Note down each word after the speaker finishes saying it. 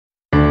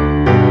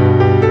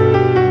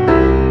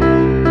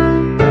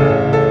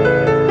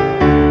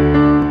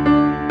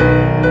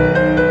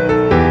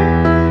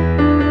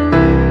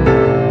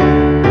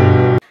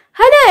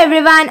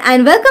everyone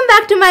and welcome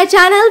back to my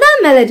channel, The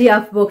Melody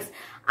of Books.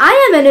 I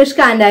am Anushka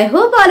and I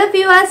hope all of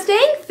you are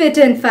staying fit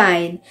and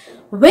fine.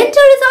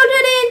 Winter is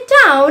already in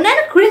town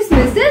and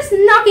Christmas is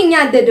knocking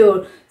at the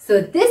door.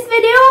 So this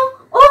video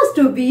ought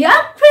to be a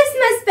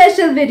Christmas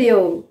special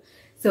video.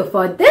 So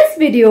for this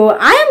video,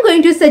 I am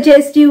going to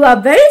suggest you a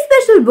very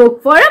special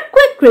book for a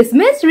quick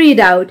Christmas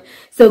readout.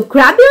 So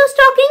grab your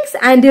stockings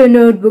and your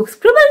notebook,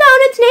 scribble down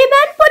its name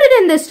and put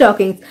it in the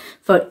stockings.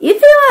 For if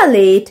you are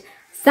late,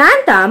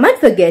 Santa might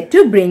forget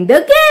to bring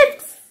the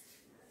gifts.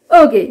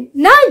 Okay,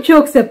 now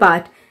jokes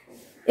apart.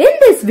 In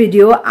this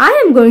video, I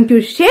am going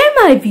to share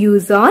my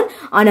views on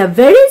a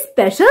very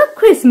special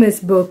Christmas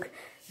book.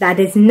 That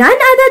is none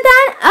other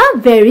than A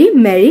Very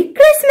Merry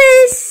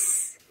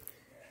Christmas.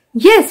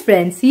 Yes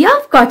friends, you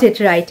have got it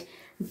right.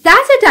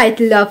 That's the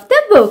title of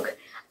the book,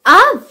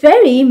 A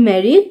Very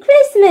Merry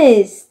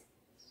Christmas.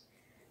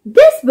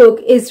 This book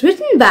is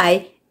written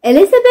by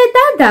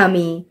Elisabetta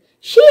Dami.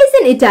 She is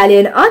an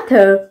Italian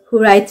author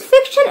who writes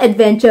fiction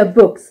adventure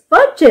books for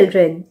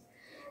children.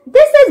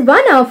 This is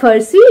one of her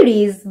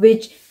series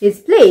which is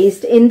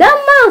placed in the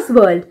mouse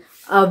world,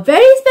 a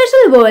very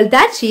special world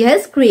that she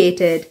has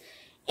created.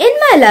 In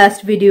my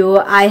last video,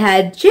 I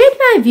had shared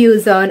my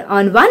views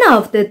on one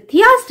of the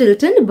Thea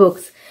Stilton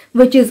books,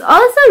 which is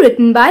also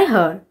written by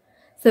her.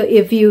 So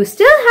if you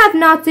still have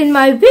not seen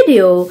my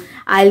video,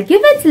 I'll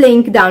give its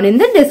link down in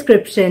the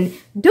description.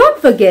 Don't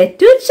forget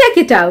to check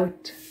it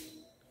out.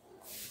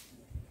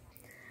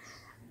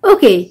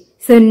 Okay,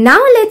 so now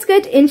let's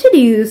get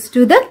introduced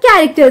to the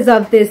characters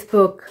of this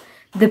book.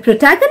 The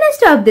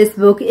protagonist of this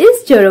book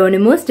is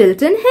Geronimo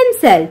Stilton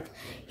himself.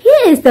 He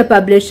is the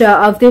publisher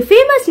of the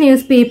famous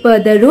newspaper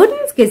The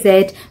Rodents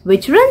Gazette,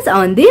 which runs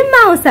on the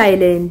Mouse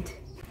Island.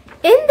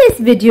 In this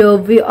video,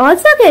 we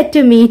also get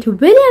to meet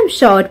William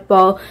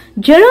Shortpaw,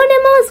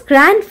 Geronimo's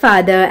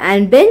grandfather,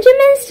 and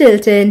Benjamin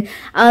Stilton,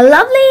 a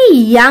lovely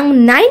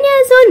young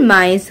 9-year-old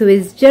mice who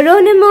is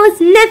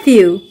Geronimo's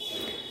nephew.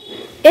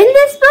 In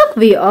this book,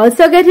 we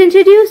also get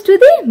introduced to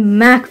the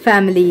Mac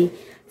family.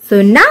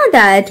 So now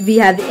that we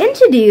have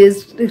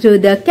introduced to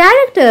the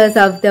characters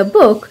of the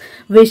book,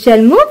 we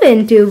shall move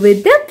into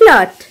with the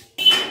plot.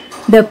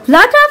 The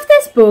plot of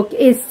this book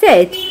is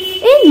set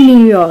in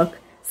New York.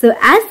 So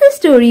as the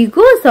story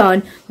goes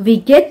on, we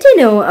get to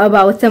know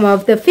about some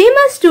of the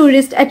famous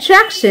tourist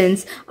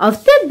attractions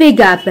of the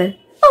Big Apple.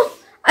 Oh,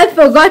 I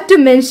forgot to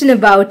mention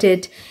about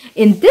it.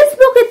 In this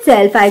book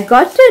itself, I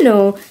got to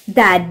know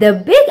that the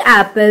Big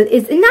Apple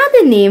is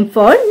another name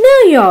for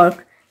New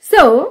York.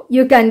 So,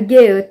 you can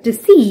get to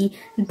see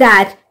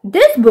that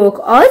this book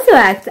also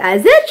acts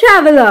as a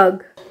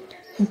travelogue.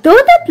 Though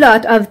the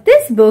plot of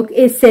this book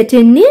is set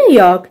in New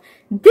York,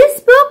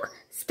 this book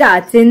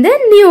starts in the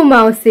New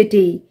Mouse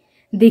City,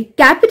 the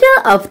capital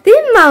of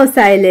the Mouse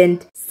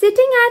Island.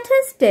 Sitting at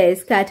his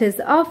desk at his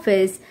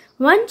office,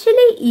 one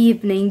chilly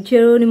evening,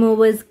 Geronimo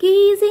was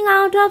gazing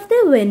out of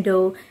the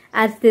window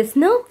at the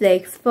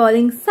snowflakes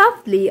falling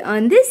softly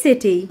on the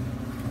city.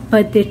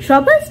 But the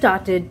trouble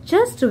started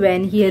just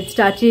when he had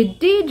started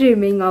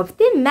daydreaming of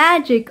the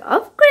magic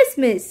of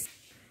Christmas.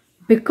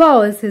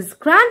 Because his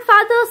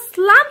grandfather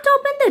slammed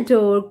open the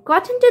door,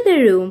 got into the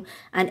room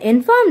and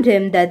informed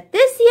him that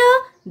this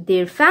year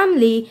their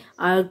family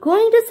are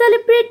going to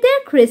celebrate their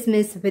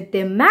Christmas with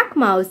the Mac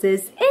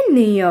Mouses in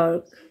New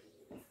York.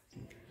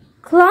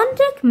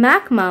 Klondike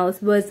Mac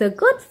Mouse was a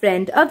good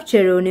friend of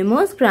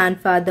Geronimo's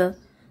grandfather,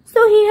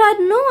 so he had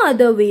no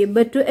other way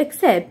but to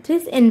accept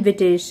his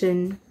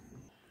invitation.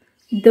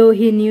 Though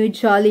he knew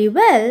jolly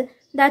well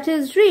that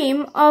his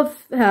dream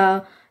of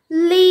a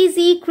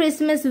lazy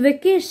Christmas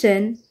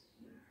vacation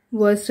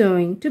was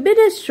going to be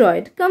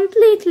destroyed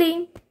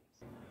completely.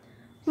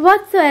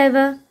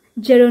 Whatsoever,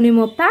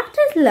 Geronimo packed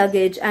his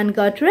luggage and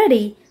got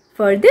ready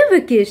for the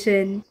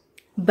vacation.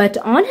 But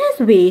on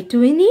his way to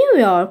New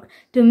York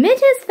to meet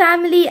his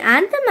family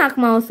and the Mac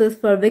Mouses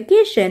for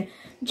vacation,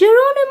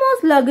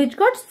 Geronimo's luggage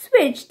got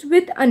switched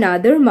with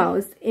another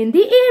mouse in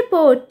the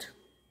airport.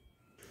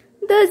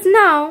 Thus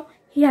now,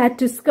 he had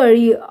to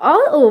scurry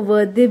all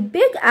over the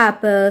Big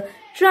Apple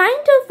trying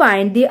to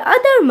find the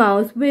other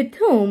mouse with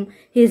whom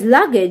his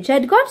luggage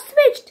had got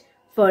switched,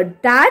 for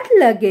that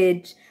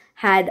luggage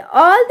had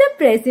all the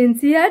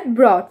presents he had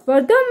brought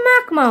for the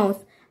Mac Mouse,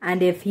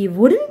 and if he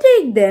wouldn't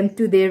take them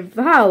to their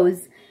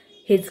house,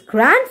 his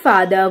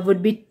grandfather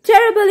would be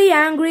terribly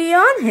angry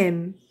on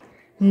him.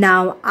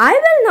 Now, I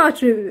will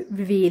not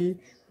reveal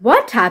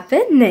what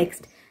happened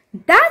next.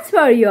 That's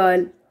for you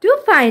all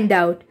to find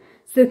out.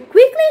 So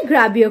quickly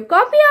grab your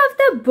copy of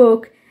the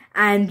book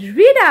and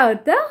read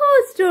out the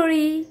whole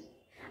story.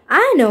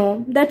 I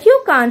know that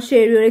you can't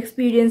share your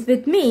experience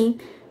with me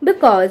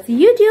because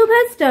YouTube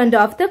has turned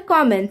off the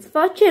comments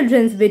for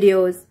children's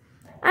videos.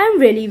 I'm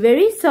really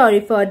very sorry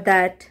for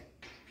that.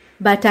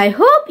 But I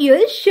hope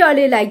you'll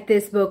surely like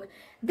this book.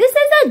 This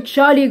is a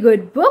jolly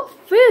good book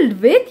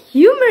filled with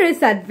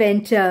humorous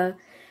adventure.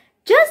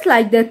 Just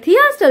like the Thea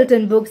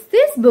Stilton books,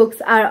 these books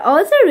are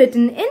also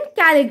written in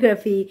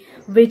calligraphy,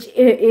 which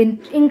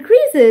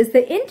increases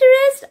the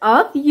interest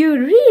of you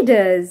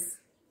readers.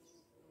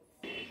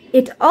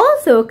 It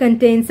also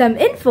contains some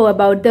info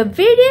about the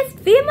various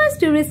famous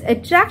tourist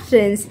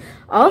attractions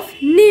of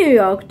New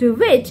York to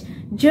which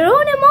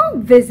Geronimo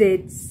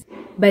visits.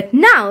 But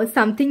now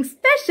something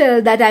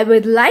special that I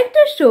would like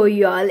to show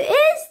you all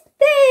is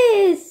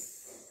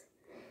this.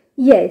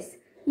 Yes,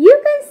 you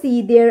can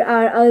see there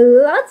are a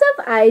lots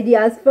of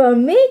ideas for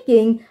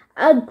making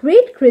a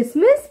great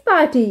Christmas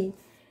party.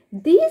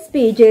 These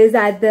pages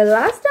at the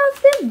last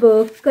of the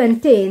book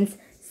contains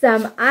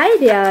some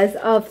ideas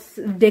of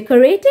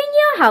decorating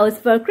your house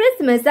for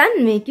Christmas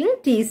and making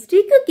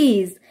tasty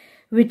cookies,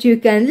 which you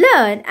can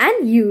learn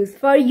and use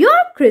for your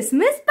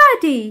Christmas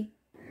party.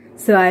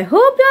 So I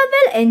hope you all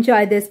will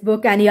enjoy this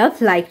book and you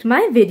have liked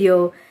my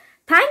video.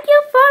 Thank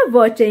you for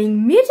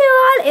watching. Meet you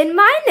all in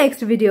my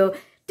next video.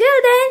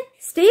 Till then,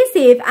 stay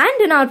safe and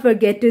do not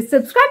forget to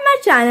subscribe my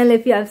channel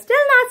if you have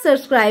still not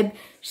subscribed.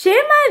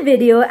 Share my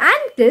video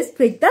and just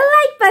click the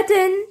like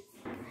button.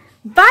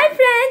 Bye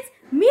friends.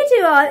 Meet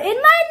you all in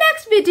my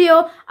next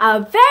video. A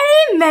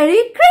very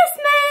Merry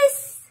Christmas!